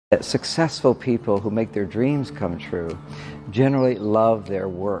Successful people who make their dreams come true generally love their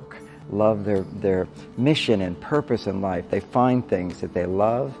work, love their mission and purpose in life. They find things that they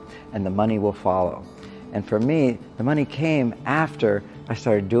love, and the money will follow. And for me, the money came after I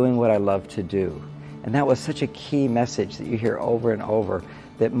started doing what I love to do. And that was such a key message that you hear over and over,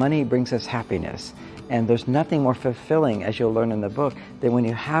 that money brings us happiness. And there's nothing more fulfilling, as you'll learn in the book, than when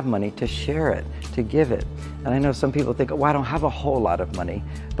you have money to share it, to give it. And I know some people think, oh, I don't have a whole lot of money,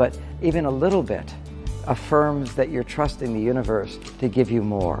 but even a little bit affirms that you're trusting the universe to give you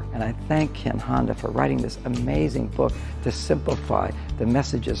more. And I thank Ken Honda for writing this amazing book to simplify the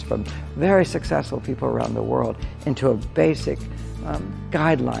messages from very successful people around the world into a basic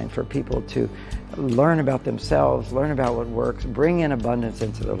guideline for people to learn about themselves, learn about what works, bring in abundance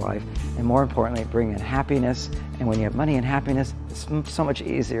into their life, and more importantly, bring in happiness. And when you have money and happiness, it's so much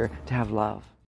easier to have love.